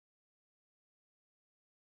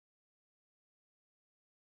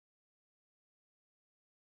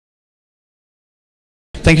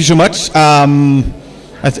Thank you so much. I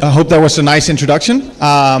hope that was a nice introduction.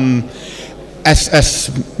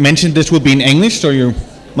 As mentioned, this will be in English, so you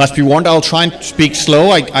must be warned. I'll try and speak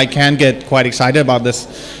slow. I can get quite excited about this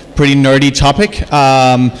pretty nerdy topic.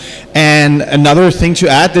 And another thing to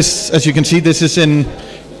add, this, as you can see, this is in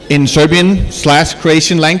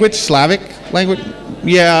Serbian/Croatian language, Slavic language.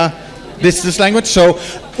 Yeah, this language. So,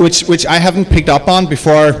 which I haven't picked up on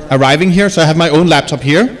before arriving here. So I have my own laptop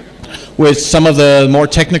here with some of the more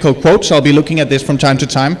technical quotes. I'll be looking at this from time to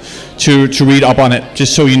time to read up on it,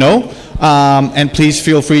 just so you know. And please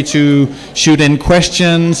feel free to shoot in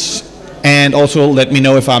questions and also let me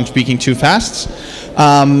know if I'm speaking too fast.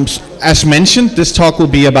 As mentioned, this talk will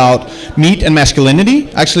be about meat and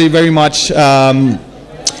masculinity. Actually, very much,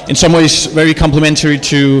 in some ways, very complementary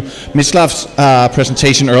to Mislav's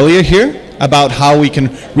presentation earlier here about how we can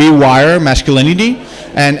rewire masculinity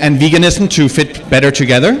and veganism to fit better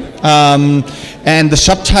together. And the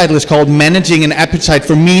subtitle is called Managing an Appetite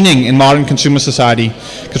for Meaning in Modern Consumer Society,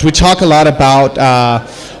 because we talk a lot about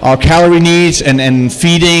our calorie needs and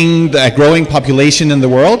feeding a growing population in the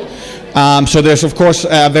world. So there's of course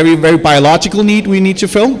a very, very biological need we need to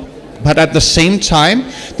fill, but at the same time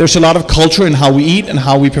there's a lot of culture in how we eat and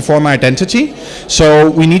how we perform our identity. So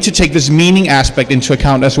we need to take this meaning aspect into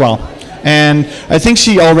account as well. And I think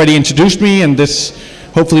she already introduced me, and this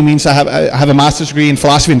hopefully means I have a master's degree in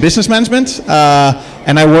philosophy and business management,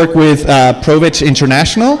 and I work with ProVeg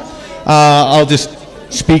International. I'll just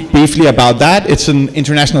speak briefly about that. It's an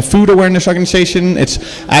international food awareness organization. It's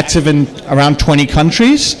active in around 20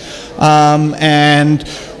 countries, and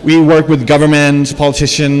we work with governments,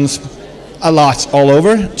 politicians, a lot all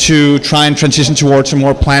over to try and transition towards a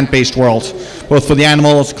more plant-based world, both for the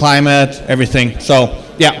animals, climate, everything. So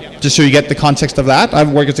yeah, just so you get the context of that, I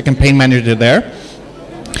work as a campaign manager there.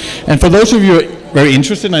 And for those of you very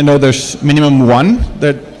interested, I know there's minimum one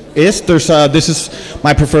this is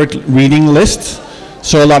my preferred reading list.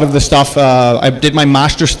 So a lot of the stuff, I did my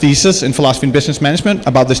master's thesis in philosophy and business management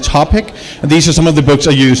about this topic. And these are some of the books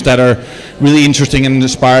I used that are really interesting and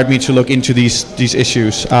inspired me to look into these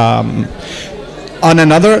issues. On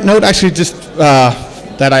another note, actually just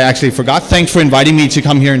that I actually forgot, thanks for inviting me to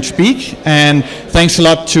come here and speak. And thanks a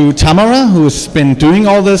lot to Tamara, who's been doing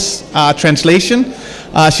all this translation.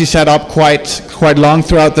 She sat up quite long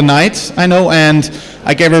throughout the night, I know, and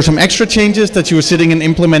I gave her some extra changes that she was sitting and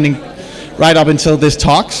implementing right up until this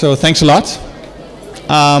talk, so thanks a lot.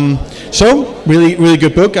 So, really, really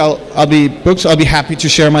good book. I'll be happy to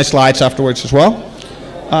share my slides afterwards as well.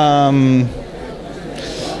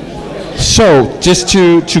 So, just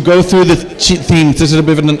to go through the themes, this is a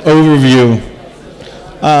bit of an overview.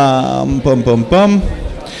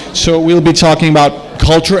 So, we'll be talking about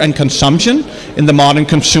culture and consumption in the modern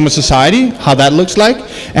consumer society, how that looks like,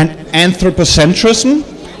 and anthropocentrism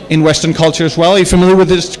in Western culture as well. Are you familiar with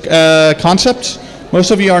this concept?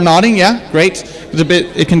 Most of you are nodding, yeah, great.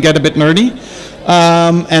 It can get a bit nerdy.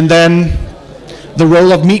 And then the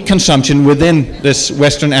role of meat consumption within this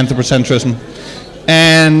Western anthropocentrism.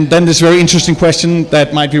 And then this very interesting question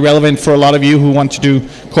that might be relevant for a lot of you who want to do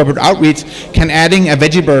corporate outreach: can adding a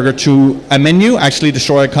veggie burger to a menu actually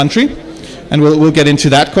destroy a country? And we'll get into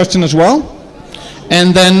that question as well.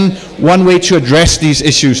 And then one way to address these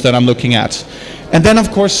issues that I'm looking at. And then,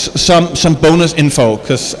 of course, some bonus info,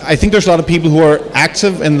 because I think there's a lot of people who are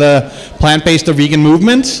active in the plant-based or vegan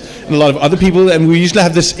movement, and a lot of other people, and we usually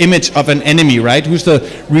have this image of an enemy, right? Who's the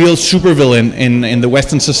real supervillain in the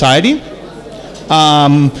Western society?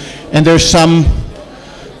 And there's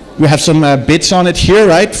we have some bits on it here,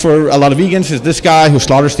 right? For a lot of vegans, is this guy who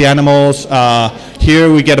slaughters the animals.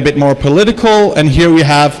 Here we get a bit more political, and here we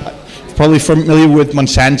have, probably familiar with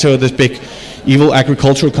Monsanto, this big evil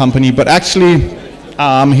agricultural company, but actually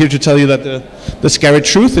I'm here to tell you that the scary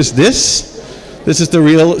truth is this. This is the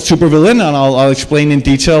real supervillain, and I'll explain in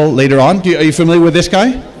detail later on. Are you familiar with this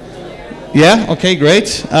guy? Yeah, okay,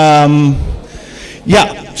 great.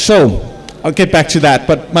 Yeah, so I'll get back to that,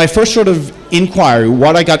 but my first sort of inquiry,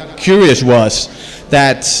 what I got curious was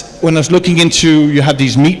that when I was looking into, you have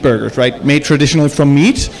these meat burgers, right, made traditionally from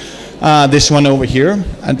meat. This one over here,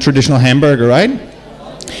 a traditional hamburger, right?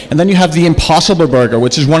 And then you have the Impossible Burger,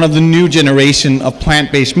 which is one of the new generation of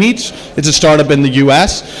plant-based meats. It's a startup in the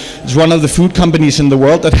US. It's one of the food companies in the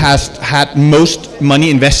world that has had most money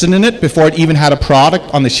invested in it before it even had a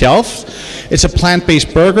product on the shelf. It's a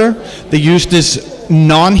plant-based burger. They use this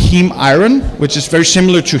non-heme iron, which is very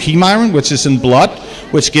similar to heme iron, which is in blood,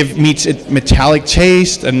 which give meats a metallic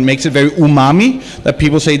taste and makes it very umami, that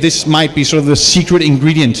people say this might be sort of the secret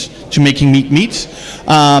ingredient to making meat.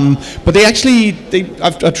 But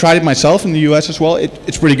I've tried it myself in the US as well.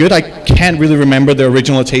 It's pretty good. I can't really remember the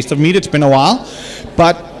original taste of meat. It's been a while.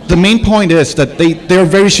 But the main point is that they're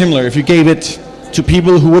very similar. If you gave it to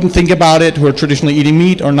people who wouldn't think about it, who are traditionally eating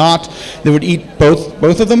meat or not, they would eat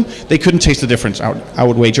both of them. They couldn't taste the difference, I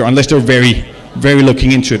would wager, unless they're very, very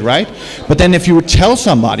looking into it, right? But then if you would tell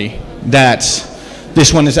somebody that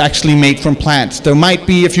this one is actually made from plants, there might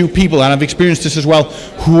be a few people, and I've experienced this as well,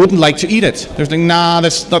 who wouldn't like to eat it. They're like, nah,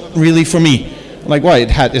 that's not really for me. Like, why?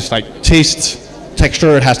 It's like taste,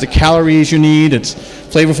 texture, it has the calories you need, it's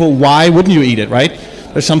flavorful. Why wouldn't you eat it, right?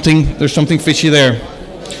 There's something fishy there.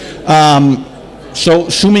 So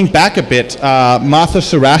zooming back a bit, Martha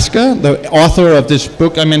Saraska, the author of this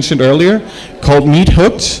book I mentioned earlier, called Meat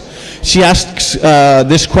Hooked, she asks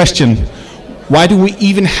this question: why do we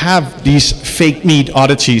even have these fake meat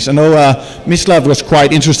oddities? I know Mislav was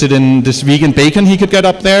quite interested in this vegan bacon he could get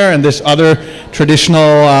up there, and this other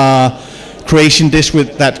traditional Croatian dish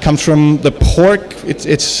that comes from the pork.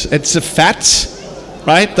 It's a fat,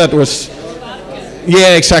 right? That was.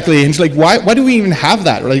 Yeah, exactly. And it's like, why do we even have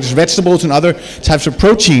that? Like, there's vegetables and other types of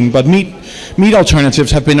protein, but meat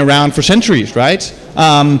alternatives have been around for centuries, right?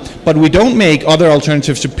 But we don't make other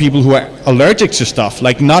alternatives to people who are allergic to stuff,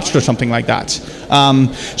 like nuts or something like that.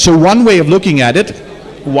 So one way of looking at it,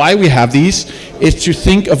 why we have these, is to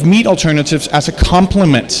think of meat alternatives as a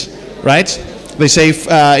complement, right? They say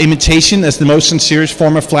imitation is the most sincerest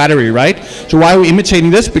form of flattery, right? So why are we imitating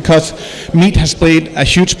this? Because meat has played a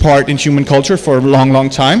huge part in human culture for a long, long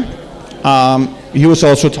time. He was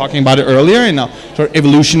also talking about it earlier in sort of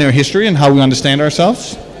evolutionary history and how we understand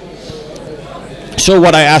ourselves. So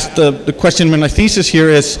what I asked, the question in my thesis here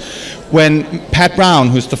is, when Pat Brown,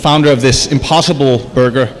 who's the founder of this Impossible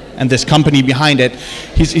Burger and this company behind it,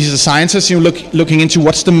 he's a scientist looking into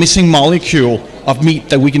what's the missing molecule of meat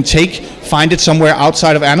that we can take, find it somewhere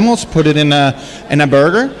outside of animals, put it in a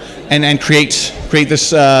burger, and create this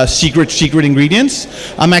secret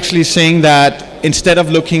ingredients. I'm actually saying that instead of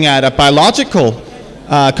looking at a biological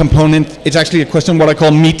component, it's actually a question of what I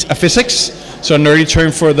call meat-aphysics. So a nerdy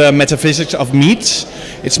term for the metaphysics of meat.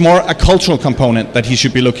 It's more a cultural component that he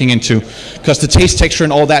should be looking into, because the taste, texture,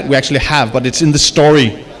 and all that we actually have, but it's in the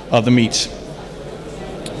story of the meat.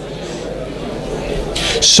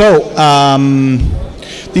 So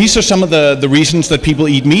these are some of the reasons that people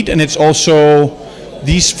eat meat, and it's also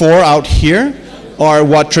these four out here are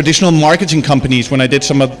what traditional marketing companies, when I did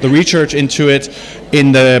some of the research into it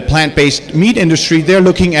in the plant-based meat industry, they're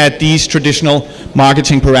looking at these traditional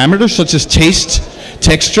marketing parameters such as taste,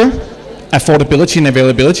 texture, affordability, and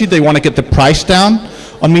availability. They want to get the price down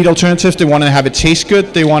on meat alternatives. They want to have it taste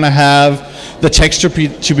good. They want to have the texture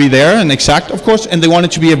to be there and exact, of course, and they want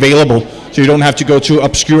it to be available, so you don't have to go to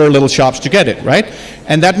obscure little shops to get it, right?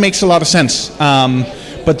 And that makes a lot of sense.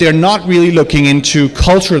 But they're not really looking into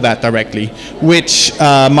culture that directly, which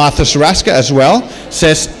Martha Saraska as well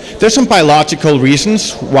says there's some biological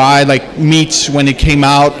reasons why, like meat, when it came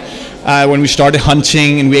out, when we started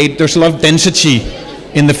hunting and we ate, there's a lot of density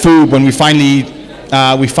in the food. When we finally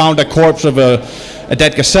we found a corpse of a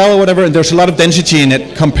dead gazelle or whatever, and there's a lot of density in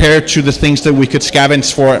it compared to the things that we could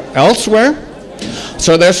scavenge for elsewhere.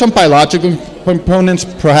 So there's some biological components.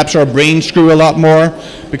 Perhaps our brains grew a lot more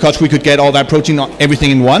because we could get all that protein,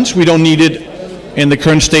 everything in once. We don't need it in the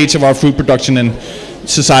current stage of our food production in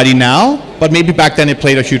society now, but maybe back then it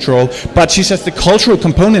played a huge role. But she says the cultural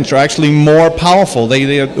components are actually more powerful.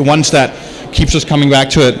 They are the ones that keeps us coming back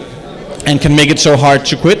to it and can make it so hard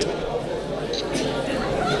to quit.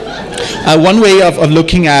 One way of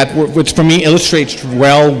looking at, which for me illustrates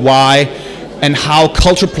well why and how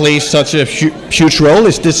culture plays such a huge role,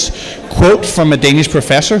 is this quote from a Danish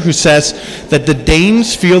professor who says that the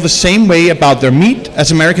Danes feel the same way about their meat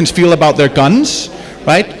as Americans feel about their guns,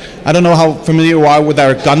 right? I don't know how familiar you are with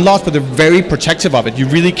our gun laws, but they're very protective of it. You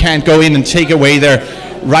really can't go in and take away their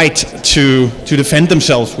right to defend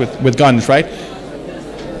themselves with guns, right?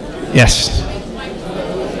 Yes.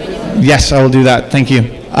 Yes, I will do that. Thank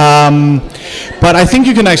you. But I think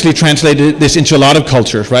you can actually translate this into a lot of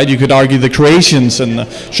cultures, right? You could argue the Croatians and the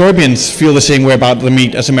Serbians feel the same way about the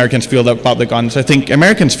meat as Americans feel about the guns. I think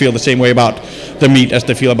Americans feel the same way about the meat as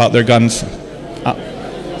they feel about their guns.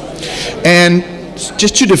 And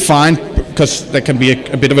just to define, because that can be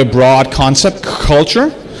a bit of a broad concept,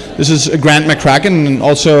 culture, This is Grant McCracken, and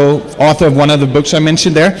also author of one of the books I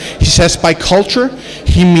mentioned there. He says by culture,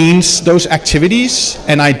 he means those activities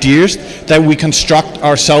and ideas that we construct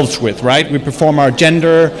ourselves with, right? We perform our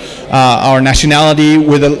gender, our nationality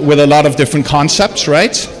with a lot of different concepts,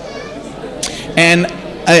 right? And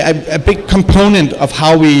a big component of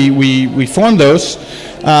how we form those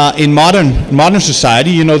in modern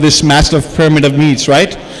society, you know, this Maslow's pyramid of needs,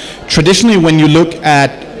 right? Traditionally, when you look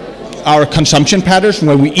at our consumption patterns,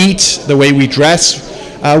 when we eat, the way we dress,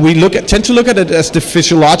 we tend to look at it as the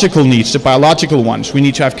physiological needs, the biological ones. We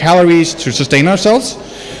need to have calories to sustain ourselves,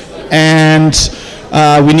 and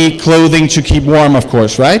we need clothing to keep warm, of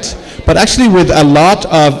course, right? But actually, with a lot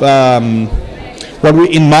of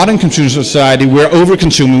in modern consumer society, we're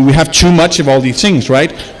over-consuming. We have too much of all these things,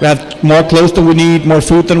 right? We have more clothes than we need, more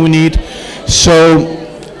food than we need. So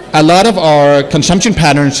a lot of our consumption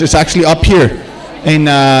patterns is actually up here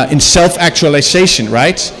in self-actualization,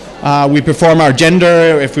 right? We perform our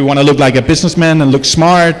gender. If we want to look like a businessman and look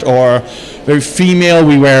smart, or very female,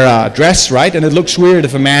 we wear a dress, right? And it looks weird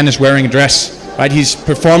if a man is wearing a dress, right? He's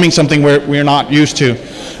performing something we're not used to.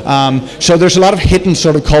 So there's a lot of hidden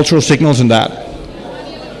sort of cultural signals in that.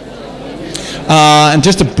 And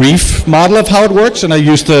just a brief model of how it works, and I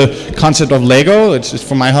use the concept of Lego. It's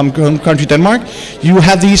from my home country, Denmark. You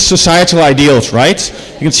have these societal ideals, right?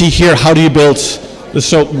 You can see here, how do you build the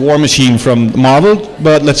soap war machine from Marvel,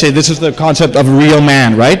 but let's say this is the concept of a real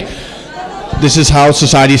man, right? This is how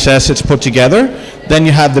society says it's put together. Then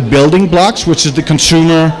you have the building blocks, which is the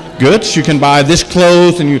consumer goods. You can buy this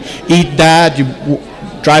clothes and you eat that, you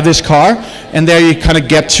drive this car, and there you kind of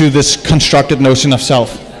get to this constructed notion of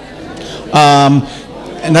self.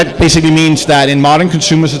 And that basically means that in modern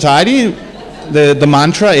consumer society, the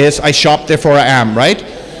mantra is, I shop, therefore I am, right?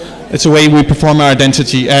 It's a way we perform our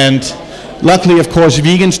identity. And luckily, of course,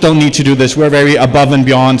 vegans don't need to do this. We're very above and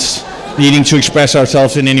beyond needing to express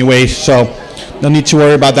ourselves in any way, so no need to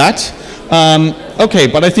worry about that. Okay,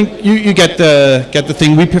 but I think you get the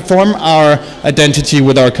thing. We perform our identity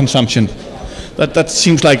with our consumption. That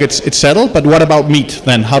seems like it's settled, but what about meat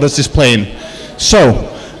then? How does this play in? So,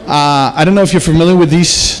 I don't know if you're familiar with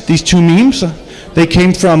these two memes. They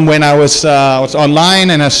came from when I was online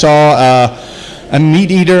and I saw a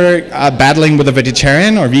meat eater battling with a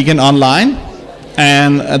vegetarian or vegan online,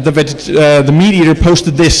 and the meat eater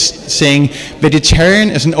posted this saying, "Vegetarian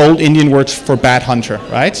is an old Indian word for bad hunter,"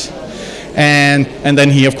 right? And then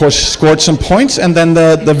he of course scored some points, and then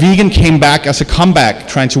the vegan came back as a comeback,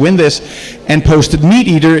 trying to win this, and posted, "Meat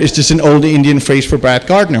eater is just an old Indian phrase for bad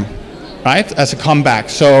gardener," right? As a comeback.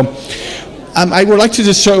 So I would like to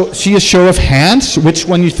just see a show of hands, which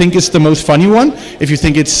one you think is the most funny one. If you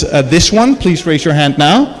think it's this one, please raise your hand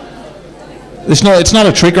now. It's not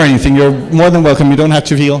a trick or anything. You're more than welcome. You don't have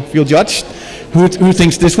to feel judged. Who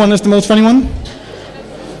thinks this one is the most funny one?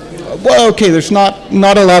 Well, okay, there's not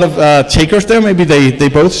a lot of takers there. Maybe they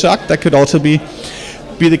both suck. That could also be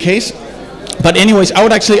the case. But anyways, I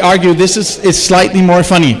would actually argue this is slightly more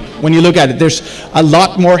funny when you look at it. There's a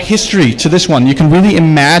lot more history to this one. You can really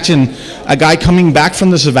imagine a guy coming back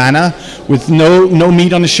from the savannah with no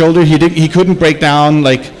meat on his shoulder. He couldn't break down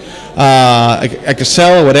like a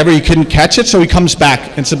gazelle or whatever. He couldn't catch it, so he comes back.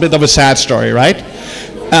 It's a bit of a sad story, right?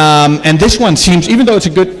 And this one seems, even though it's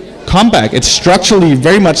a good comeback, it's structurally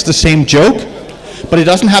very much the same joke, but it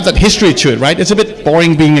doesn't have that history to it, right? It's a bit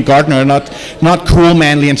boring being a gardener, not cool,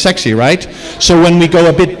 manly, and sexy, right? So when we go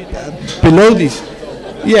a bit below these,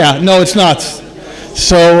 yeah, no, it's not.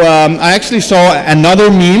 So I actually saw another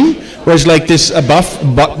meme where it's like this buff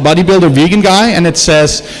bodybuilder vegan guy, and it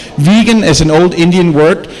says, "Vegan is an old Indian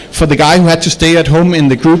word for the guy who had to stay at home in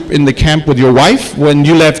the group in the camp with your wife when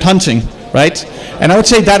you left hunting," right? And I would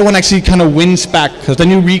say that one actually kind of wins back, because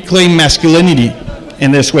then you reclaim masculinity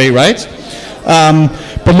in this way, right?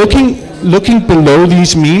 But looking below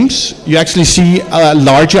these memes, you actually see a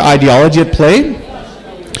larger ideology at play,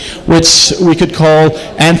 which we could call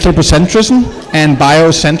anthropocentrism and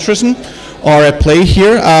biocentrism are at play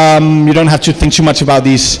here. You don't have to think too much about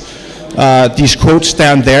these quotes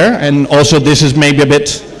down there, and also this is maybe a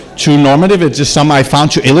bit too normative. It's just some I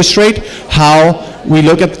found to illustrate how we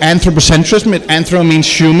look at anthropocentrism. Anthro means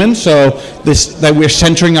human, so that we're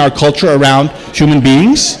centering our culture around human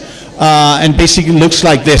beings. And basically looks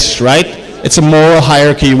like this, right? It's a moral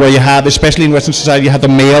hierarchy where you have, especially in Western society, you have the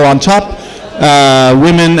male on top,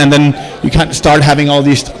 women, and then you can start having all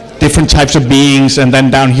these different types of beings, and then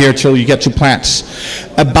down here till you get to plants.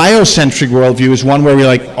 A biocentric worldview is one where we're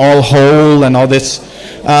like all whole and all this.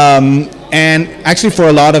 And actually for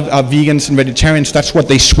a lot of vegans and vegetarians, that's what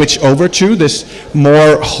they switch over to, this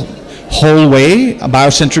more whole way, a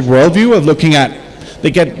biocentric worldview of looking at They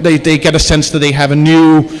get a sense that they have a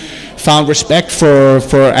new found respect for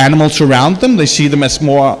animals around them. They see them as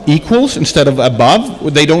more equals instead of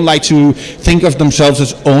above. They don't like to think of themselves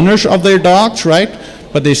as owners of their dogs, right?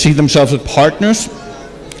 But they see themselves as partners.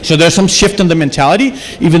 So there's some shift in the mentality,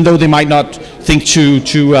 even though they might not think too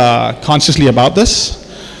consciously about this.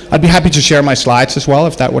 I'd be happy to share my slides as well,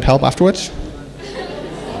 if that would help afterwards.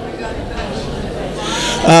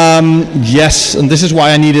 Yes, and this is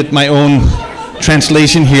why I needed my own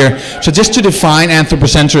translation here. So just to define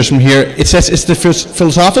anthropocentrism here, it says it's the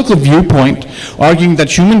philosophical viewpoint arguing that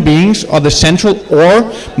human beings are the central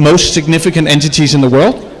or most significant entities in the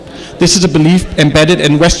world. This is a belief embedded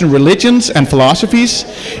in Western religions and philosophies.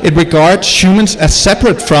 It regards humans as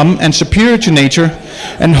separate from and superior to nature,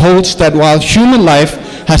 and holds that while human life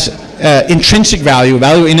has intrinsic value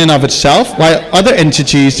in and of itself, while other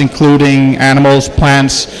entities, including animals,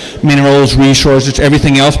 plants, minerals, resources,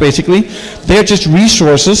 everything else basically, they're just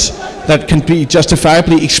resources that can be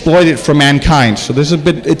justifiably exploited for mankind. So there's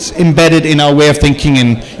it's embedded in our way of thinking,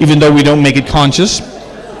 and even though we don't make it conscious.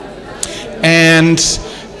 And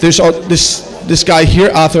there's this guy here,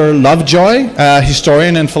 Arthur Lovejoy,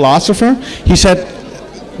 historian and philosopher. He said,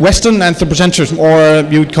 Western anthropocentrism, or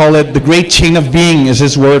you would call it the great chain of being is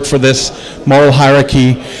his word for this moral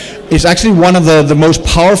hierarchy, is actually one of the most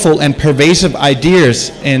powerful and pervasive ideas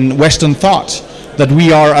in Western thought, that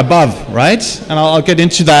we are above, right? And I'll get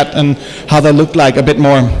into that and how that looked like a bit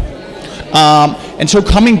more. And so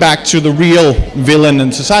coming back to the real villain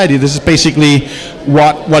in society, this is basically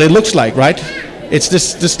what it looks like, right? It's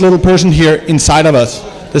this little person here inside of us,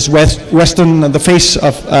 this the face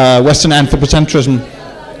of Western anthropocentrism.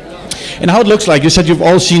 And how it looks like, you said you've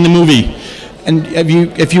all seen the movie. And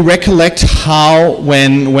if you recollect how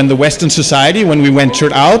when the Western society, when we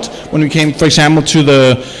ventured out, when we came, for example,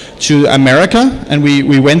 to America, and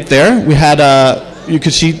we went there, we had a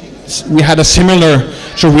similar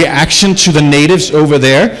sort of reaction to the natives over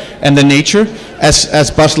there and the nature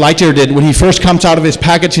as Buzz Lightyear did. When he first comes out of his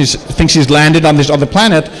package, he thinks he's landed on this other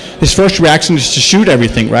planet, his first reaction is to shoot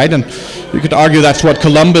everything, right? And you could argue that's what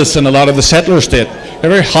Columbus and a lot of the settlers did. They're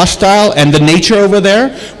very hostile, and the nature over there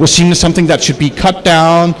was seen as something that should be cut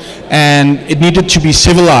down, and it needed to be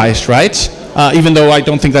civilized, right? Even though I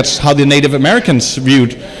don't think that's how the Native Americans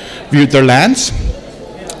viewed their lands.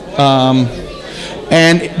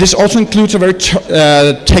 And this also includes a very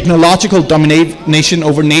technological domination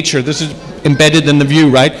over nature. This is embedded in the view,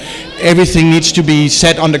 right? Everything needs to be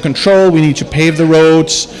set under control. We need to pave the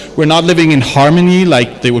roads. We're not living in harmony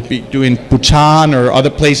like they would be doing Bhutan or other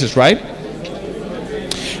places, right?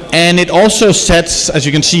 And it also sets, as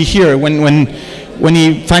you can see here, when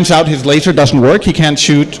he finds out his laser doesn't work, he can't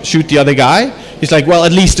shoot the other guy. He's like, well,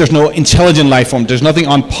 at least there's no intelligent life form. There's nothing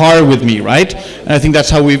on par with me, right? And I think that's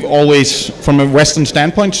how we've always, from a Western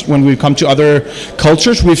standpoint, when we come to other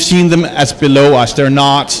cultures, we've seen them as below us. They're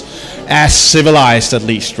not as civilized, at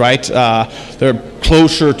least, right? They're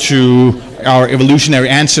closer to our evolutionary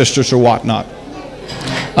ancestors or whatnot.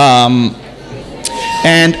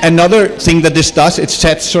 And another thing that this does, it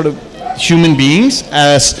sets sort of human beings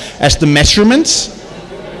as the measurements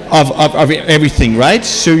of everything, right?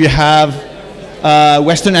 So you have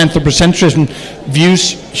Western anthropocentrism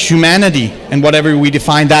views humanity and whatever we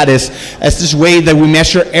define that as this way that we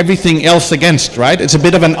measure everything else against, right? It's a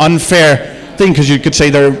bit of an unfair thing, because you could say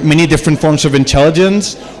there are many different forms of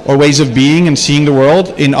intelligence or ways of being and seeing the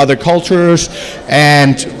world in other cultures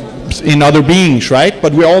and in other beings, right?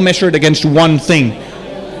 But we all measure it against one thing.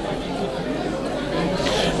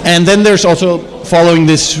 And then there's also, following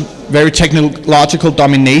this very technological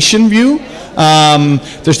domination view,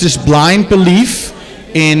 there's this blind belief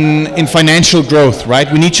in financial growth,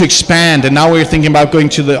 right? We need to expand, and now we're thinking about going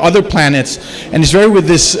to the other planets, and it's very with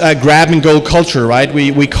this grab and go culture, right?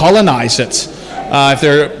 We colonize it. If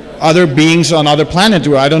there are other beings on other planets,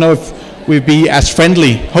 I don't know if we'd be as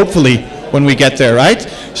friendly, hopefully, when we get there, right?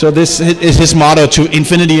 So this is his motto, to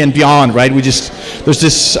infinity and beyond, right? There's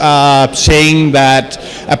this saying that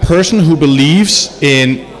a person who believes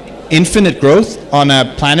in infinite growth on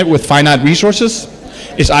a planet with finite resources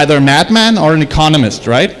is either a madman or an economist,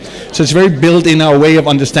 right? So it's very built in our way of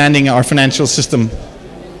understanding our financial system.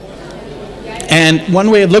 And one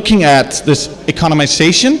way of looking at this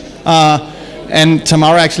economization, and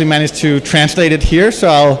Tamara actually managed to translate it here,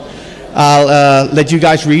 so I'll let you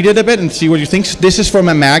guys read it a bit and see what you think. This is from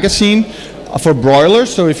a magazine for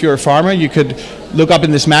broilers, so if you're a farmer, you could look up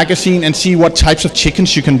in this magazine and see what types of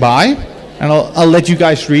chickens you can buy. And I'll let you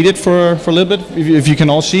guys read it for a little bit, if you can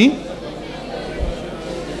all see.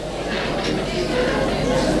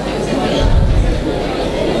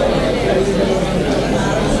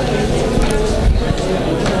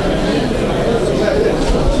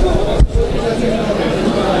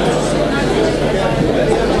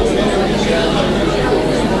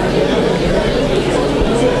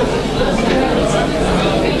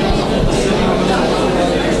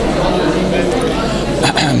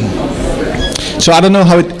 So I don't know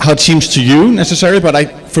how it seems to you necessarily, but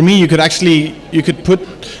for me, you could put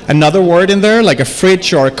another word in there, like a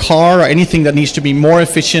fridge or a car or anything that needs to be more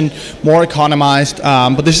efficient, more economized.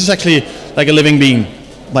 But this is actually like a living being.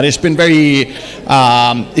 But it's been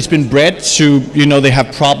it's been bred to, they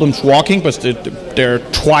have problems walking, but they're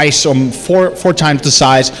twice or four times the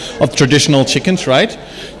size of traditional chickens, right?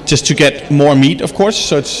 Just to get more meat, of course.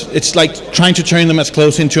 So it's like trying to turn them as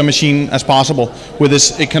close into a machine as possible with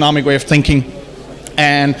this economic way of thinking.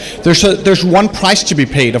 And there's one price to be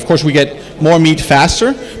paid. Of course, we get more meat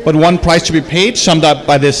faster, but one price to be paid, summed up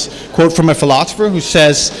by this quote from a philosopher who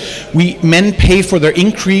says, men pay for their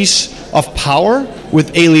increase of power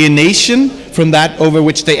with alienation from that over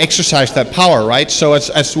which they exercise that power, right? So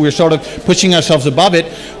as we're sort of pushing ourselves above it,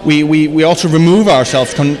 we also remove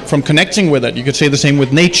ourselves from connecting with it. You could say the same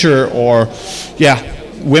with nature or,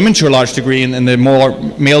 women to a large degree in the more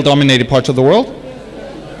male-dominated parts of the world.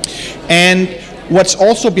 And what's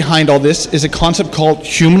also behind all this is a concept called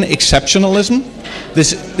human exceptionalism.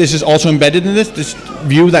 This is also embedded in this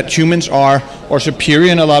view that humans are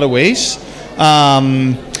superior in a lot of ways.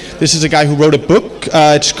 This is a guy who wrote a book.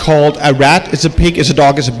 It's called A Rat is a Pig, is a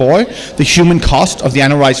Dog, is a Boy, The Human Cost of the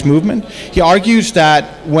Animal Rights Movement. He argues that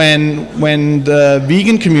when the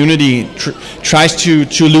vegan community tries to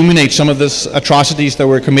illuminate some of these atrocities that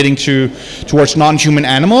we're committing towards non-human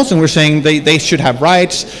animals, and we're saying they should have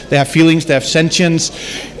rights, they have feelings, they have sentience,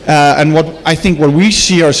 and what we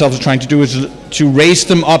see ourselves trying to do is to raise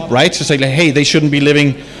them up, right? To say, like, hey, they shouldn't be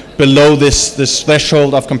living below this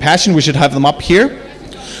threshold of compassion, we should have them up here.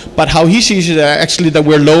 But how he sees it actually that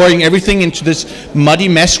we're lowering everything into this muddy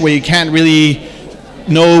mess where you can't really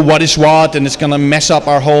know what is what, and it's going to mess up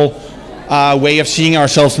our whole way of seeing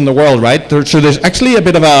ourselves in the world, right? So there's actually a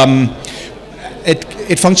bit of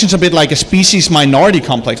it functions a bit like a species minority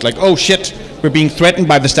complex, like, oh shit, we're being threatened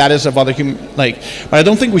by the status of other human, but I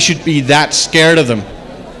don't think we should be that scared of them,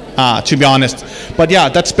 to be honest. But yeah,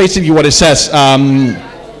 that's basically what it says.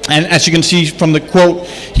 And as you can see from the quote,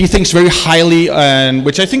 he thinks very highly, and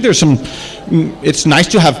which I think there's some, it's nice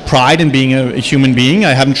to have pride in being a human being. I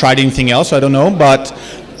haven't tried anything else, so I don't know, but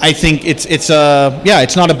I think it's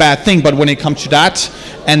not a bad thing. But when it comes to that,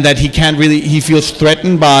 and that he feels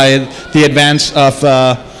threatened by the advance of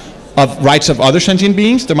rights of other sentient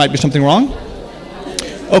beings, there might be something wrong.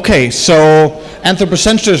 Okay, so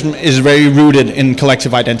anthropocentrism is very rooted in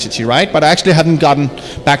collective identity, right? But I actually haven't gotten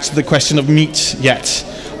back to the question of meat yet.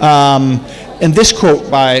 And this quote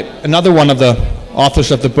by another one of the authors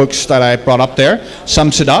of the books that I brought up there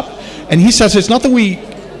sums it up. And he says it's not that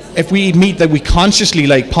if we eat meat, that we consciously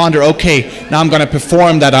ponder, okay, now I'm going to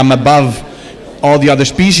perform that I'm above all the other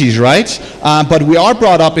species, right? But we are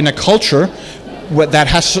brought up in a culture that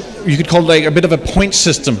has, you could call it a bit of a point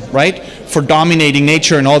system, right? For dominating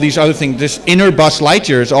nature and all these other things. This inner Buzz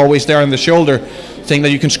Lightyear is always there on the shoulder, saying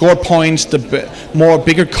that you can score points, the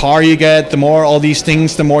bigger car you get, the more all these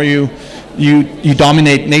things, the more you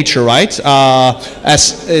dominate nature, right?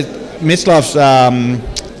 As Mislav's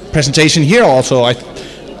presentation here also, I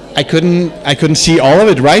couldn't see all of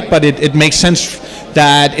it, right? But it makes sense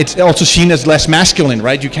that it's also seen as less masculine,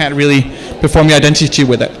 right? You can't really perform your identity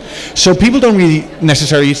with it. So people don't really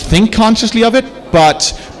necessarily think consciously of it,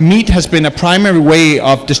 but meat has been a primary way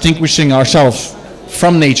of distinguishing ourselves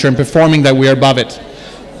from nature and performing that we are above it.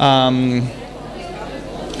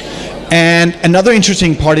 And another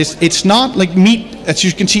interesting part is it's not like meat, as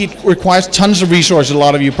you can see, it requires tons of resources. A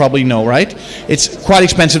lot of you probably know, right? It's quite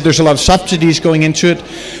expensive. There's a lot of subsidies going into it.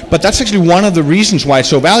 But that's actually one of the reasons why it's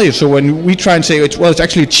so valuable. So when we try and say, it's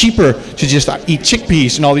actually cheaper to just eat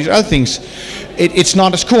chickpeas and all these other things, it's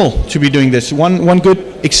not as cool to be doing this. One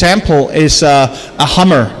good example is a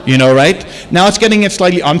Hummer, right? Now it's getting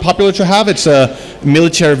slightly unpopular to have. It's a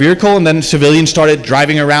military vehicle, and then civilians started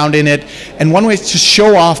driving around in it. And one way is to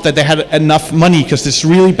show off that they had enough money, because it's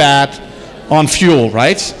really bad on fuel,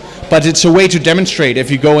 right? But it's a way to demonstrate.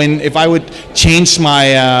 If you go in, if I would change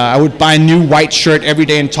I would buy a new white shirt every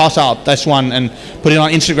day and toss out this one and put it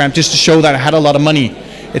on Instagram just to show that I had a lot of money.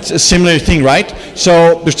 It's a similar thing, right?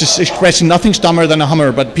 So there's this expression, nothing's dumber than a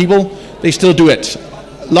Hummer, but people, they still do it.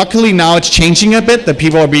 Luckily now it's changing a bit, that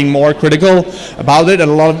people are being more critical about it, and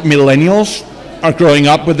a lot of millennials are growing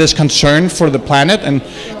up with this concern for the planet, and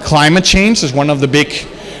climate change is one of the big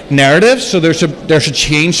narratives. So there's a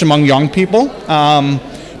change among young people,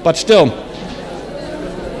 but still.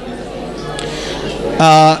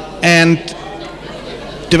 And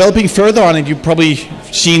developing further on it, you've probably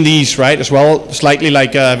seen these, right, as well, slightly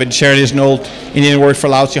like vegetarian is an old Indian word for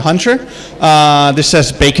lousy hunter. This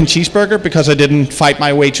says bacon cheeseburger, because I didn't fight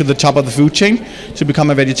my way to the top of the food chain to become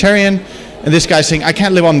a vegetarian. And this guy's saying, I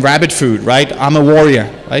can't live on rabbit food, right? I'm a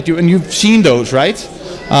warrior, right? And you've seen those, right?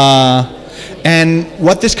 And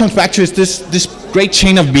what this comes back to is this great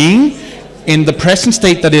chain of being in the present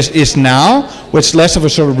state that is now, which is less of a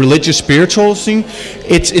sort of religious, spiritual thing.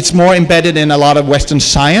 It's more embedded in a lot of Western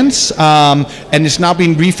science, and it's now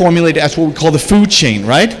being reformulated as what we call the food chain,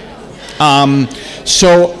 right?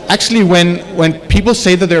 So actually when people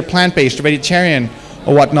say that they're plant-based or vegetarian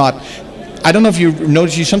or whatnot, I don't know if you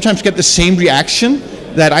notice, you sometimes get the same reaction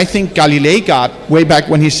that I think Galilei got way back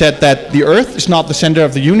when he said that the Earth is not the center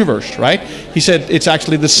of the universe, right? He said it's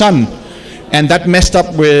actually the sun. And that messed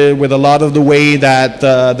up with a lot of the way that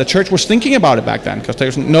the church was thinking about it back then, because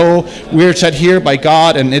there's no, we're set here by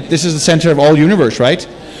God, and this is the center of all universe, right?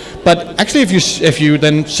 But actually, if you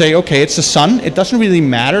then say, okay, it's the sun, it doesn't really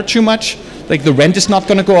matter too much. Like the rent is not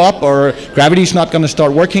going to go up, or gravity is not going to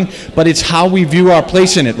start working, but it's how we view our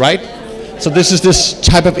place in it, right? So this is this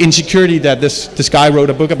type of insecurity that this guy wrote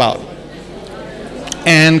a book about.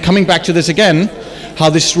 And coming back to this again, how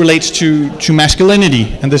this relates to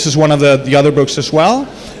masculinity, and this is one of the other books as well,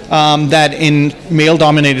 that in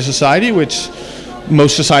male-dominated society, which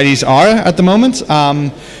most societies are at the moment,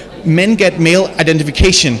 men get male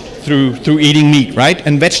identification through eating meat, right?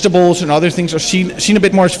 And vegetables and other things are seen a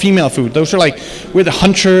bit more as female food. Those are like, we're the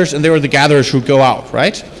hunters and they were the gatherers who go out,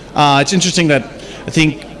 right? It's interesting that I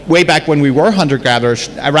think way back when we were hunter-gatherers,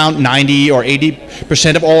 around 90 or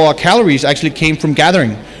 80% of all our calories actually came from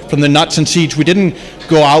gathering, from the nuts and seeds. We didn't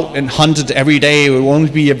go out and hunt it every day. It would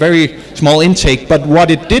only be a very small intake, but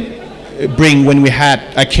what it did bring when we had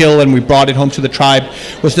a kill and we brought it home to the tribe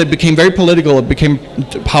was that it became very political. It became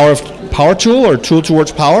power tool or tool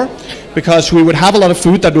towards power, because we would have a lot of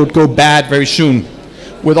food that would go bad very soon.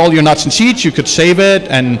 With all your nuts and seeds, you could save it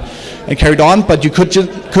and carry it on, but you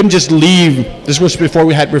couldn't just leave. This was before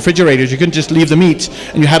we had refrigerators. You couldn't just leave the meat,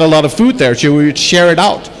 and you had a lot of food there, so you would share it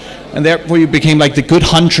out. And therefore you became like the good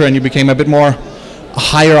hunter, and you became a bit more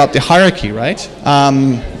higher up the hierarchy, right?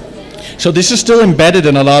 So this is still embedded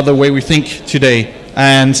in a lot of the way we think today.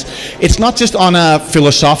 And it's not just on a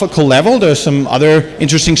philosophical level. There's some other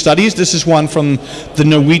interesting studies. This is one from the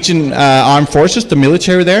Norwegian Armed Forces, the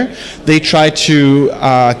military there. They try to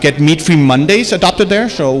get meat-free Mondays adopted there,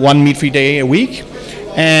 so one meat-free day a week.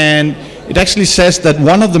 And it actually says that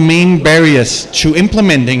one of the main barriers to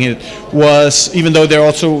implementing it was, even though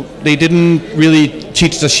they didn't really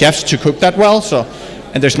teach the chefs to cook that well,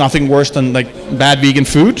 and there's nothing worse than like bad vegan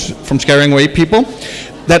food from scaring away people,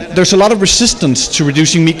 that there's a lot of resistance to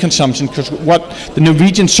reducing meat consumption, because what the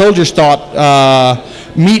Norwegian soldiers thought,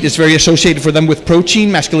 meat is very associated for them with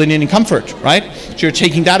protein, masculinity, and comfort, right? So you're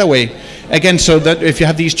taking that away. Again, so that if you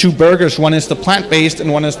have these two burgers, one is the plant-based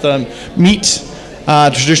and one is the meat,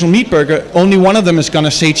 traditional meat burger, only one of them is going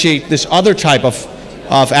to satiate this other type of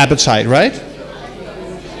appetite, right?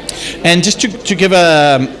 And just to give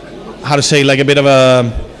a bit of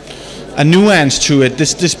a nuance to it,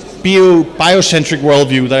 this biocentric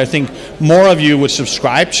worldview that I think more of you would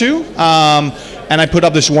subscribe to, and I put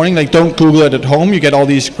up this warning, like, don't Google it at home. You get all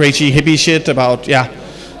these crazy hippie shit about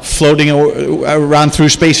floating around through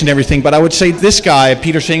space and everything. But I would say this guy,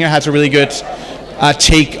 Peter Singer, has a really good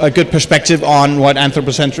take, a good perspective on what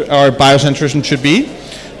anthropocentric or biocentrism should be.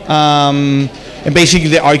 And basically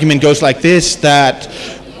the argument goes like this, that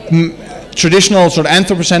traditional sort of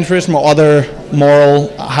anthropocentrism or other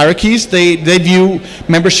moral hierarchies, they view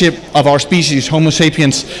membership of our species, Homo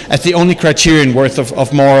sapiens, as the only criterion worth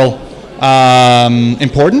of moral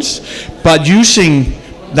importance. But using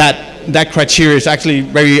that criteria is actually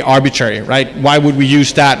very arbitrary, right? Why would we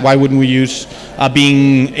use that? Why wouldn't we use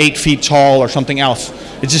being 8 feet tall or something else?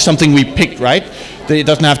 It's just something we picked, right? It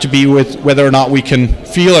doesn't have to be with whether or not we can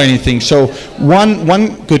feel or anything. So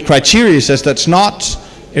one good criteria says that's not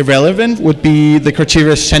irrelevant would be the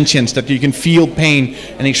criteria of sentience, that you can feel pain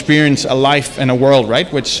and experience a life and a world, right?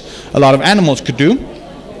 Which a lot of animals could do.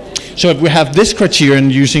 So if we have this criterion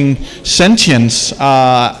using sentience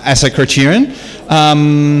as a criterion,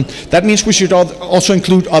 that means we should also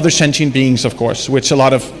include other sentient beings, of course, which a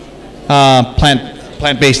lot of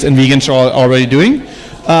plant-based and vegans are already doing.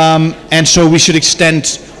 And so we should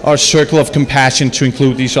extend our circle of compassion to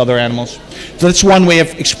include these other animals. So that's one way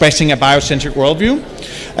of expressing a biocentric worldview.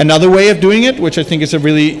 Another way of doing it, which I think is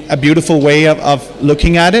a beautiful way of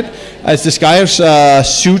looking at it, is this guy,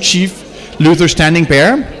 Sioux Chief Luther Standing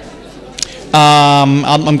Bear.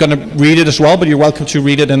 I'm going to read it as well, but you're welcome to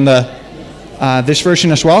read it in this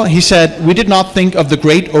version as well. He said, "We did not think of the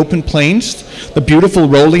great open plains, the beautiful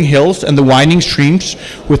rolling hills, and the winding streams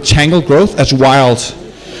with tangled growth as wild.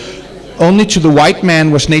 only to the white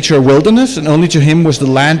man was nature a wilderness, and only to him was the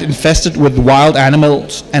land infested with wild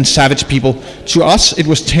animals and savage people. To us it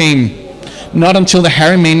was tame. Not until the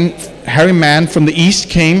hairy man from the east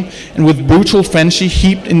came, and with brutal frenzy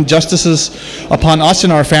heaped injustices upon us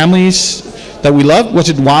and our families that we loved, was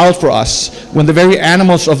it wild for us. When the very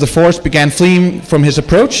animals of the forest began fleeing from his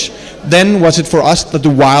approach, then was it for us that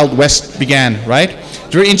the Wild West began, right?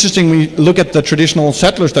 It's very interesting when you look at the traditional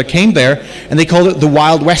settlers that came there, and they called it the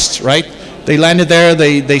Wild West, right? They landed there,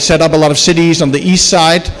 they set up a lot of cities on the east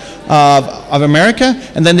side of America,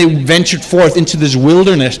 and then they ventured forth into this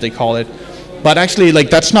wilderness, they call it. But actually,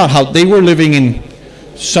 like, that's not how they were living in,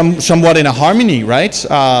 somewhat in a harmony, right?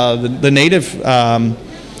 The native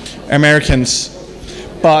Americans,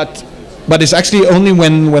 but it's actually only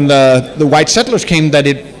when the white settlers came that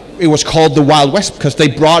it was called the Wild West, because they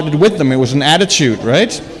brought it with them. It was an attitude,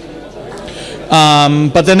 right?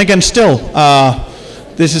 But then again, still,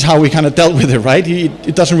 this is how we kind of dealt with it, right?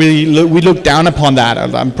 It doesn't really we look down upon that.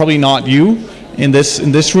 I'm probably not you in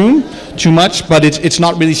this room too much, but it's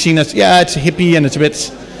not really seen as, yeah, it's hippie and it's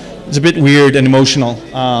a bit weird and emotional.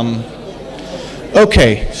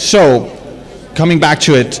 Okay, so coming back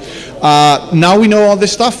to it, now we know all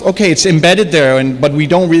this stuff. Okay, it's embedded there, but we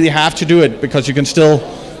don't really have to do it, because you can still,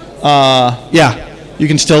 you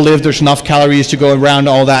can still live. There's enough calories to go around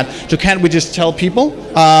all that. So can't we just tell people?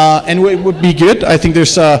 And it would be good. I think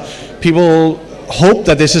there's people hope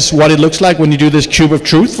that this is what it looks like when you do this cube of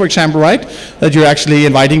truth, for example, right? That you're actually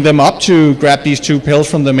inviting them up to grab these 2 pills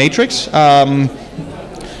from the Matrix.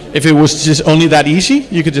 If it was just only that easy,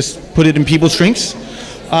 you could just put it in people's drinks.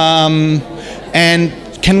 And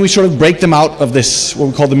can we sort of break them out of this, what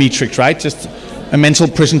we call the Matrix, right? Just a mental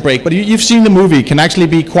prison break. But you've seen the movie. It can actually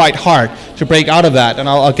be quite hard to break out of that, and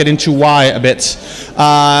I'll get into why a bit.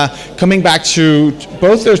 Coming back to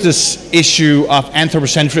both, there's this issue of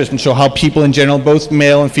anthropocentrism, so how people in general, both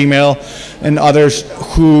male and female and others,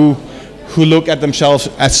 who look at themselves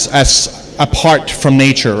as apart from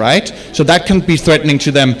nature, right? So that can be threatening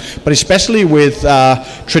to them, but especially with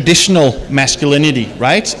traditional masculinity,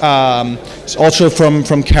 right? It's also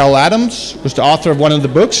from Carol Adams, who's the author of one of the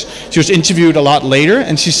books. She was interviewed a lot later,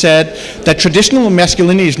 and she said that traditional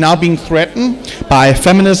masculinity is now being threatened by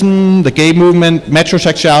feminism, the gay movement,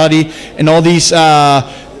 metrosexuality, and all these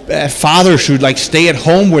fathers who like stay at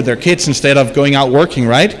home with their kids instead of going out working,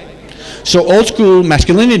 right? So old school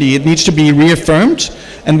masculinity, it needs to be reaffirmed.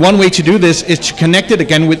 And one way to do this is to connect it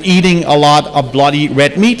again with eating a lot of bloody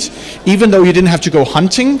red meat. Even though you didn't have to go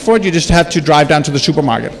hunting for it, you just have to drive down to the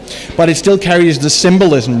supermarket. But it still carries the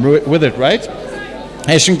symbolism with it, right?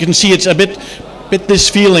 As you can see, it's a bit this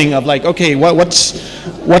feeling of like, okay,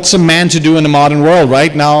 what's a man to do in the modern world,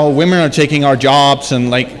 right? Now women are taking our jobs,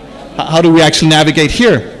 and like, how do we actually navigate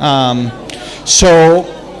here? So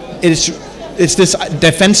it's this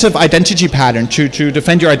defensive identity pattern to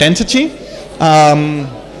defend your identity.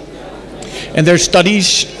 And there's studies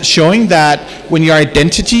showing that when your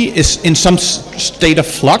identity is in some state of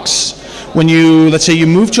flux, when let's say you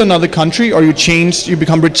move to another country, or you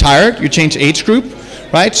become retired, you change age group,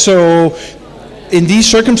 right? So in these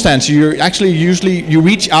circumstances, you're actually you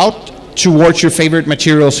reach out towards your favorite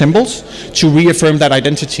material symbols to reaffirm that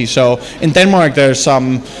identity. So in Denmark, there's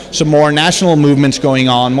some more national movements going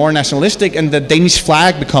on, more nationalistic, and the Danish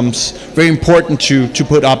flag becomes very important to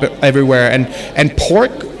put up everywhere. And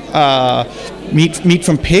pork, meat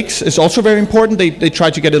from pigs is also very important. They try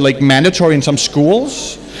to get it like mandatory in some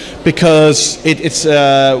schools, because it's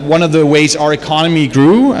one of the ways our economy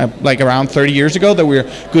grew, like around 30 years ago, that we're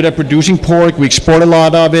good at producing pork. We export a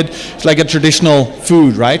lot of it. It's like a traditional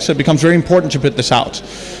food, right? So it becomes very important to put this out.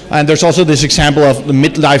 And there's also this example of the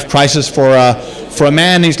midlife crisis for a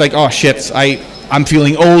man. He's like, oh shit, I'm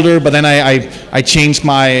feeling older, but then I changed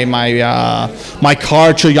my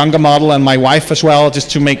car to a younger model, and my wife as well,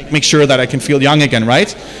 just to make sure that I can feel young again,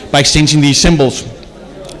 right? By exchanging these symbols.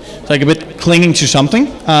 It's like a bit clinging to something.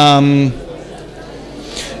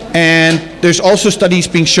 And there's also studies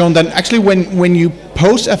being shown that actually when you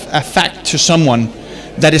pose a fact to someone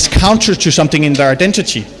that is counter to something in their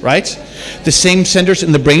identity, right? The same centers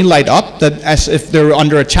in the brain light up, that as if they're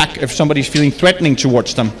under attack, if somebody's feeling threatening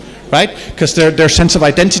towards them, right? Because their sense of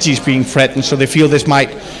identity is being threatened, so they feel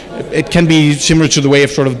it can be similar to the way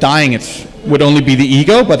of sort of dying. It would only be the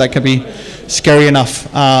ego, but that could be scary enough.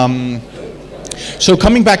 So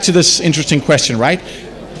coming back to this interesting question, right?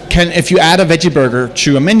 If you add a veggie burger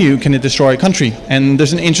to a menu, can it destroy a country? And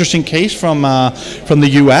there's an interesting case from the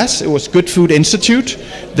US. It was Good Food Institute.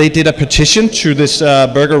 They did a petition to this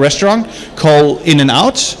burger restaurant called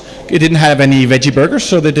In-N-Out. It didn't have any veggie burgers,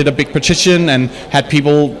 so they did a big petition and had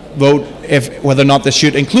people vote whether or not they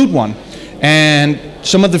should include one. And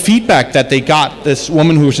some of the feedback that they got, this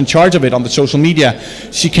woman who was in charge of it on the social media,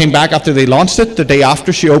 she came back after they launched it. The day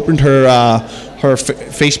after, she opened her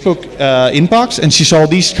Facebook inbox, and she saw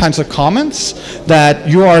these kinds of comments that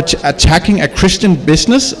you are attacking a Christian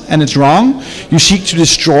business and it's wrong. You seek to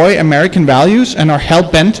destroy American values and are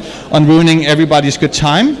hell-bent on ruining everybody's good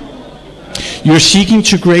time. You're seeking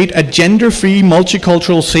to create a gender-free,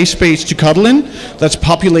 multicultural safe space to cuddle in that's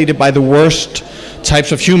populated by the worst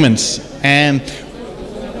types of humans. And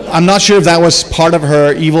I'm not sure if that was part of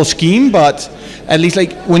her evil scheme, but at least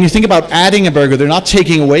like when you think about adding a burger, they're not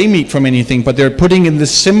taking away meat from anything, but they're putting in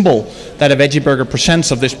this symbol that a veggie burger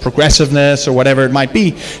presents of this progressiveness or whatever it might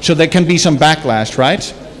be. So there can be some backlash,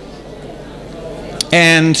 right?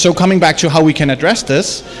 And so coming back to how we can address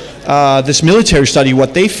this, this military study,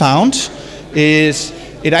 what they found is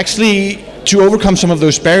it actually, to overcome some of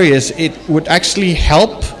those barriers, it would actually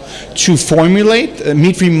help to formulate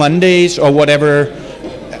Meat-Free Mondays or whatever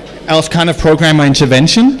else kind of program or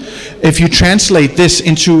intervention, if you translate this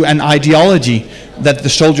into an ideology that the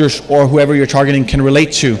soldiers or whoever you're targeting can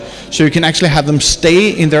relate to. So you can actually have them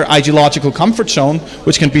stay in their ideological comfort zone,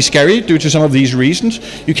 which can be scary due to some of these reasons.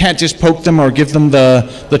 You can't just poke them or give them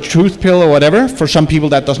the truth pill or whatever. For some people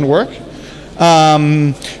that doesn't work.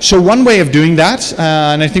 So one way of doing that,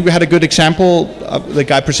 and I think we had a good example of the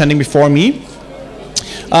guy presenting before me.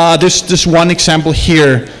 There's this one example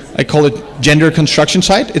here. I call it gender construction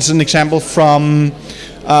site. It's an example from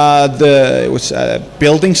it was a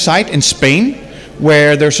building site in Spain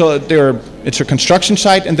where it's a construction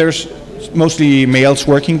site and there's mostly males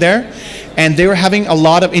working there, and they were having a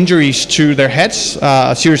lot of injuries to their heads,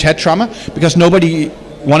 serious head trauma, because nobody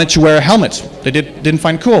wanted to wear a helmet. They didn't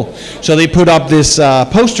find cool. So they put up this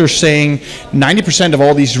poster saying 90% of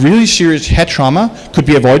all these really serious head trauma could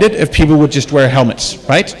be avoided if people would just wear helmets,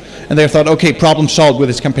 right? And they thought, okay, problem solved with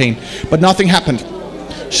this campaign. But nothing happened.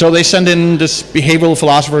 So they sent in this behavioral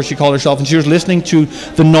philosopher, she called herself, and she was listening to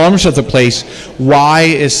the norms of the place.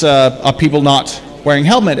 Why are people not wearing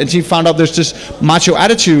helmet? And she found out there's this macho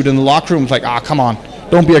attitude in the locker room. It's like, come on,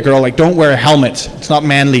 don't be a girl, like don't wear a helmet. It's not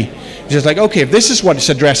manly. It's just like, okay, if this is what is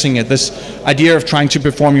addressing it, this idea of trying to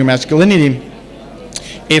perform your masculinity,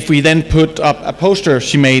 if we then put up a poster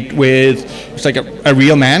she made with, it's like a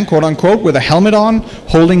real man, quote unquote, with a helmet on,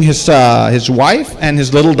 holding his wife and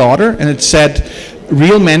his little daughter, and it said,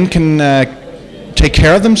 real men can take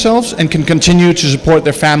care of themselves and can continue to support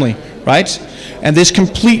their family, right? And this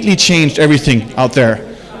completely changed everything out there.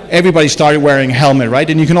 Everybody started wearing a helmet, right?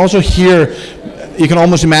 And you can also hear, you can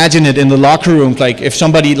almost imagine it in the locker room, like if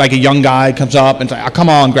somebody, like a young guy comes up and says, come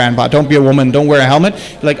on, grandpa, don't be a woman, don't wear a helmet.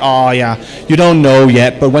 You're like, oh yeah, you don't know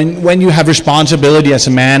yet, but when you have responsibility as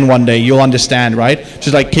a man one day, you'll understand, right?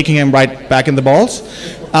 Just like kicking him right back in the balls.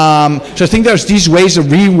 So I think there's these ways of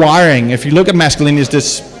rewiring. If you look at masculinity as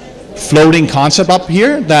this floating concept up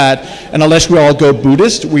here, that, and unless we all go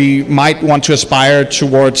Buddhist, we might want to aspire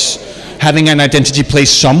towards having an identity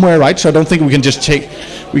placed somewhere, right? So I don't think we can just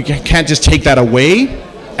can't just take that away,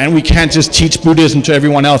 and we can't just teach Buddhism to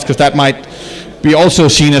everyone else, because that might be also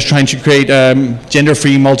seen as trying to create a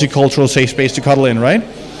gender-free, multicultural safe space to cuddle in, right?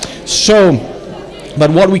 So,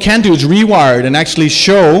 but what we can do is rewire it and actually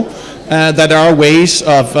show that there are ways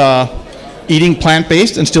of eating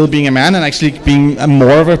plant-based and still being a man and actually being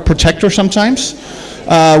more of a protector sometimes.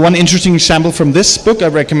 One interesting example from this book, I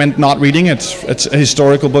recommend not reading. It's a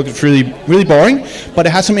historical book. It's really boring, but it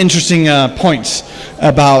has some interesting points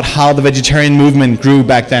about how the vegetarian movement grew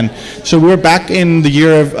back then. So we were back in the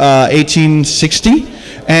year of 1860,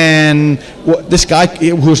 and this guy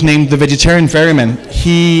who was named the Vegetarian Ferryman,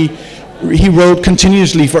 he rode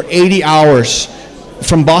continuously for 80 hours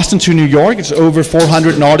from Boston to New York. It's over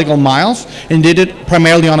 400 nautical miles, and did it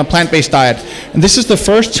primarily on a plant-based diet. And this is the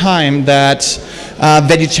first time that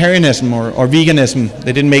vegetarianism or veganism,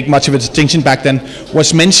 they didn't make much of a distinction back then,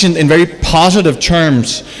 was mentioned in very positive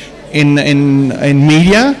terms in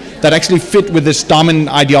media that actually fit with this dominant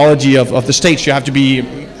ideology of the states. You have to be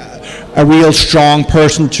a real strong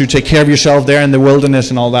person to take care of yourself there in the wilderness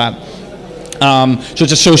and all that. So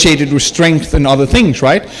it's associated with strength and other things,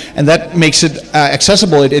 right? And that makes it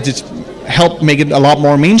accessible. It's helped make it a lot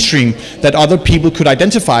more mainstream, that other people could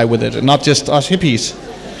identify with it, and not just us hippies.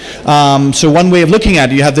 So one way of looking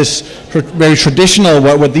at it, you have this very traditional,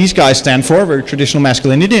 what these guys stand for, very traditional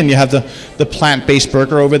masculinity, and you have the plant-based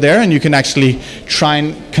burger over there, and you can actually try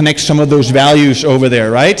and connect some of those values over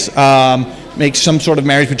there, right? Make some sort of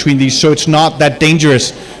marriage between these, so it's not that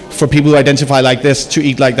dangerous for people who identify like this to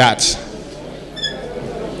eat like that.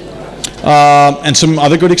 And some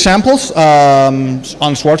other good examples, on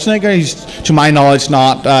Schwarzenegger, he's, to my knowledge,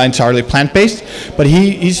 not entirely plant-based, but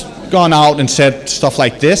he's gone out and said stuff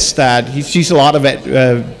like this, that he sees a lot of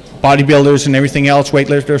bodybuilders and everything else,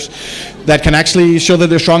 weightlifters, that can actually show that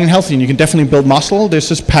they're strong and healthy, and you can definitely build muscle.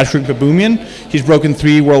 This is Patrick Baboumian. He's broken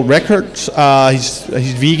 3 world records.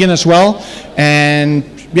 He's vegan as well, and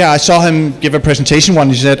yeah, I saw him give a presentation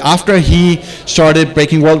once. He said after he started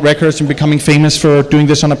breaking world records and becoming famous for doing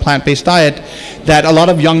this on a plant-based diet, that a lot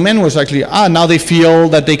of young men was actually, now they feel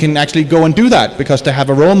that they can actually go and do that because they have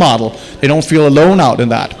a role model. They don't feel alone out in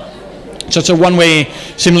that. So it's a one way,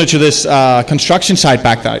 similar to this construction site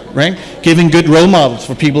back there, right? Giving good role models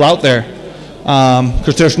for people out there,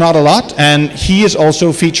 because there's not a lot. And he is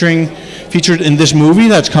also featured in this movie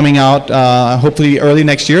that's coming out hopefully early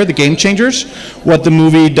next year, The Game Changers. What the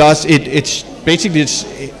movie does, it basically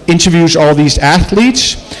interviews all these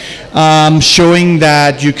athletes, showing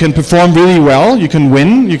that you can perform really well, you can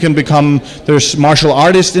win, you can become, there's martial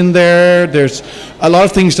artists in there, there's a lot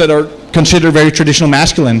of things that are considered very traditional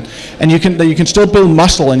masculine, and you can still build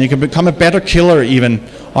muscle, and you can become a better killer even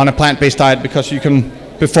on a plant-based diet because you can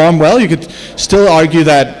perform well. You could still argue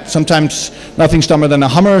that sometimes nothing's dumber than a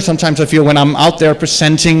Hummer. Sometimes I feel when I'm out there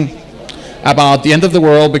presenting about the end of the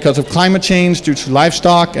world because of climate change due to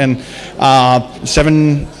livestock and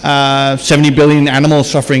 70 billion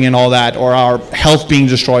animals suffering and all that, or our health being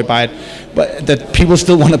destroyed by it, but that people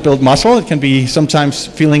still want to build muscle. It can be sometimes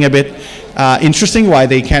feeling a bit interesting why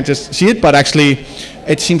they can't just see it, but actually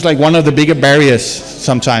it seems like one of the bigger barriers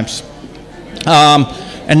sometimes.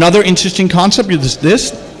 Another interesting concept is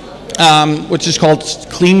this, which is called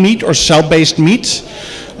clean meat or cell-based meat.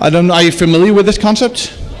 I don't know, are you familiar with this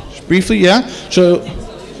concept? Just briefly, yeah? So,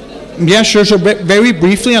 yeah, sure. So very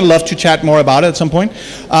briefly, I'd love to chat more about it at some point.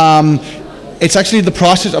 It's actually the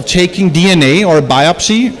process of taking DNA or a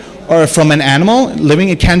biopsy or from an animal living.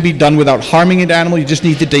 It can be done without harming an animal. You just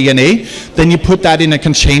need the DNA. Then you put that in a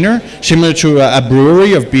container, similar to a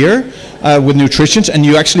brewery of beer with nutrition, and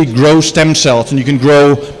you actually grow stem cells, and you can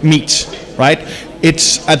grow meat, right?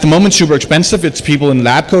 It's at the moment super expensive. It's people in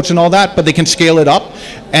lab coats and all that, but they can scale it up,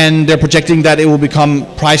 and they're projecting that it will become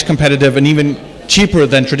price competitive and even cheaper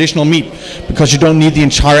than traditional meat because you don't need the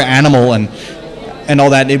entire animal and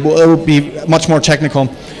all that. It will be much more technical.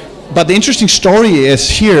 But the interesting story is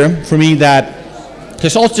here for me that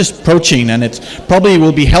there's all just protein, and it probably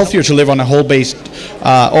will be healthier to live on a whole-based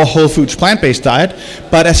or whole foods plant-based diet.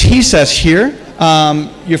 But as he says here,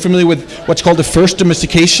 you're familiar with what's called the first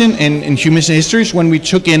domestication in human history, when we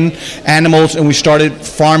took in animals and we started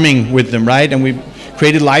farming with them, right? And we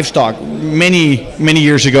created livestock many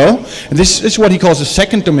years ago. And this is what he calls the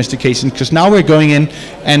second domestication, because now we're going in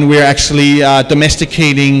and we're actually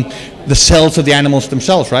domesticating the cells of the animals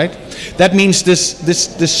themselves, right? That means this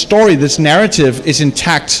story, this narrative is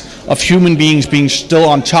intact of human beings being still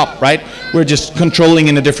on top, right? We're just controlling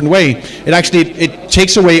in a different way. It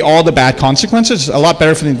takes away all the bad consequences. It's a lot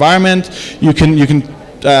better for the environment. You can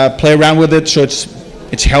play around with it, so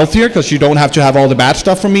it's healthier because you don't have to have all the bad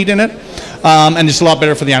stuff from meat in it, and it's a lot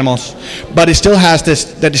better for the animals. But it still has this,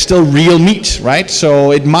 that is still real meat, right?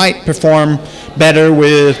 So it might perform better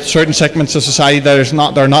with certain segments of society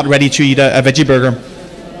that are not ready to eat a veggie burger.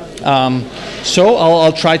 So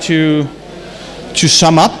I'll try to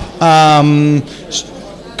sum up.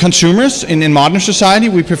 Consumers in modern society,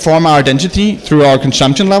 we perform our identity through our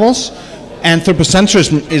consumption levels.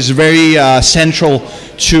 Anthropocentrism is very central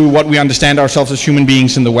to what we understand ourselves as human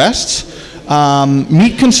beings in the West.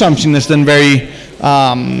 Meat consumption is then very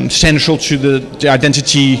central to the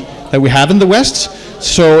identity that we have in the West.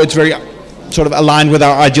 So it's very sort of aligned with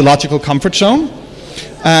our ideological comfort zone.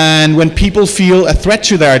 And when people feel a threat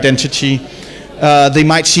to their identity, they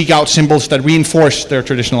might seek out symbols that reinforce their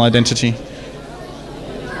traditional identity.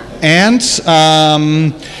 And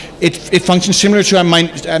it functions similar to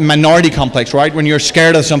a minority complex, right? When you're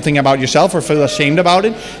scared of something about yourself or feel ashamed about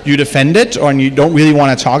it, you defend it, or you don't really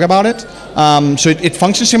want to talk about it. So it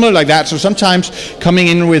functions similar like that. So sometimes coming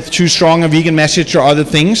in with too strong a vegan message or other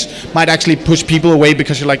things might actually push people away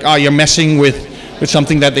because you're like, oh, you're messing with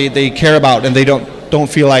something that they care about and they don't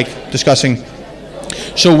feel like discussing.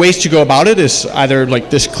 So ways to go about it is either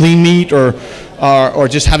like this clean meat or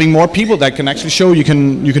just having more people that can actually show you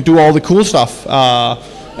can do all the cool stuff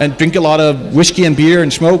and drink a lot of whiskey and beer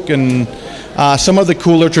and smoke and some of the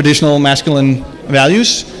cooler traditional masculine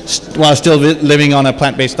values while still living on a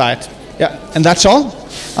plant-based diet. Yeah, and that's all.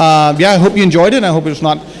 Yeah, I hope you enjoyed it. I hope it was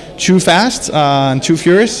not too fast and too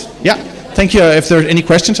furious. Yeah, thank you. If there are any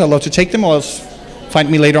questions, I'd love to take them, or else find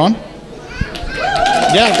me later on.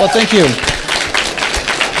 Yeah, well, thank you.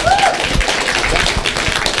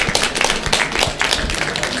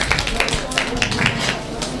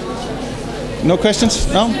 No questions?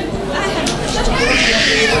 No?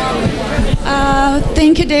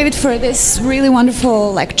 Thank you, David, for this really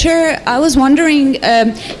wonderful lecture. I was wondering,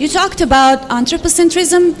 you talked about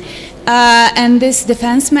anthropocentrism and this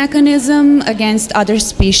defense mechanism against other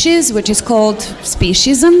species, which is called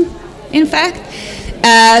speciesism, in fact.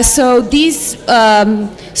 So these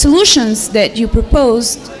solutions that you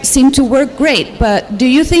proposed seem to work great, but do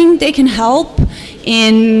you think they can help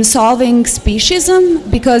in solving speciesism?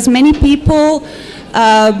 Because many people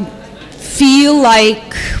feel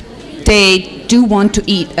like they do want to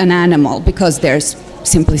eat an animal because they're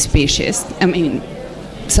simply species. I mean,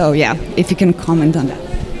 so yeah, if you can comment on that.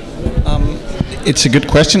 It's a good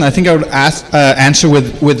question. I think I would answer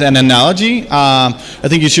with an analogy. I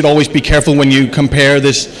think you should always be careful when you compare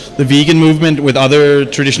the vegan movement with other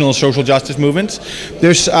traditional social justice movements.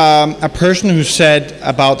 There's a person who said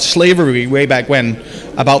about slavery way back when,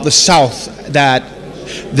 about the South, that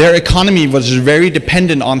their economy was very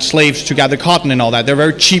dependent on slaves to gather cotton and all that. They're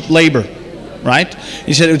very cheap labor, right?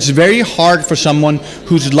 He said it's very hard for someone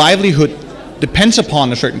whose livelihood depends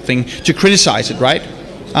upon a certain thing to criticize it, right?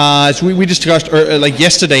 As we discussed like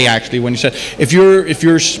yesterday, actually, when you said if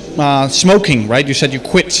you're smoking, right? You said you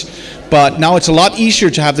quit, but now it's a lot easier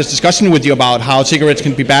to have this discussion with you about how cigarettes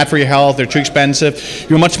can be bad for your health, they're too expensive.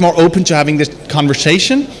 You're much more open to having this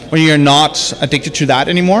conversation when you're not addicted to that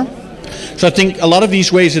anymore. So I think a lot of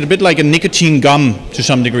these ways it's a bit like a nicotine gum to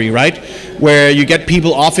some degree, right? Where you get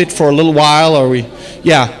people off it for a little while, or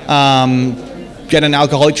get an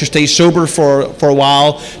alcoholic to stay sober for a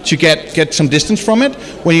while to get some distance from it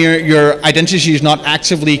when your identity is not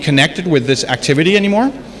actively connected with this activity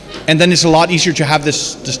anymore. And then it's a lot easier to have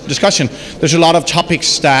this discussion. There's a lot of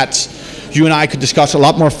topics that you and I could discuss a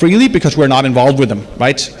lot more freely because we're not involved with them,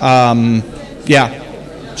 right?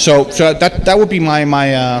 So that would be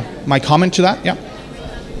my comment to that. Yeah.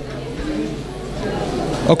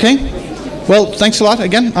 Okay. Well, thanks a lot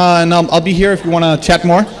again, and I'll be here if you want to chat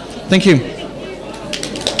more. Thank you.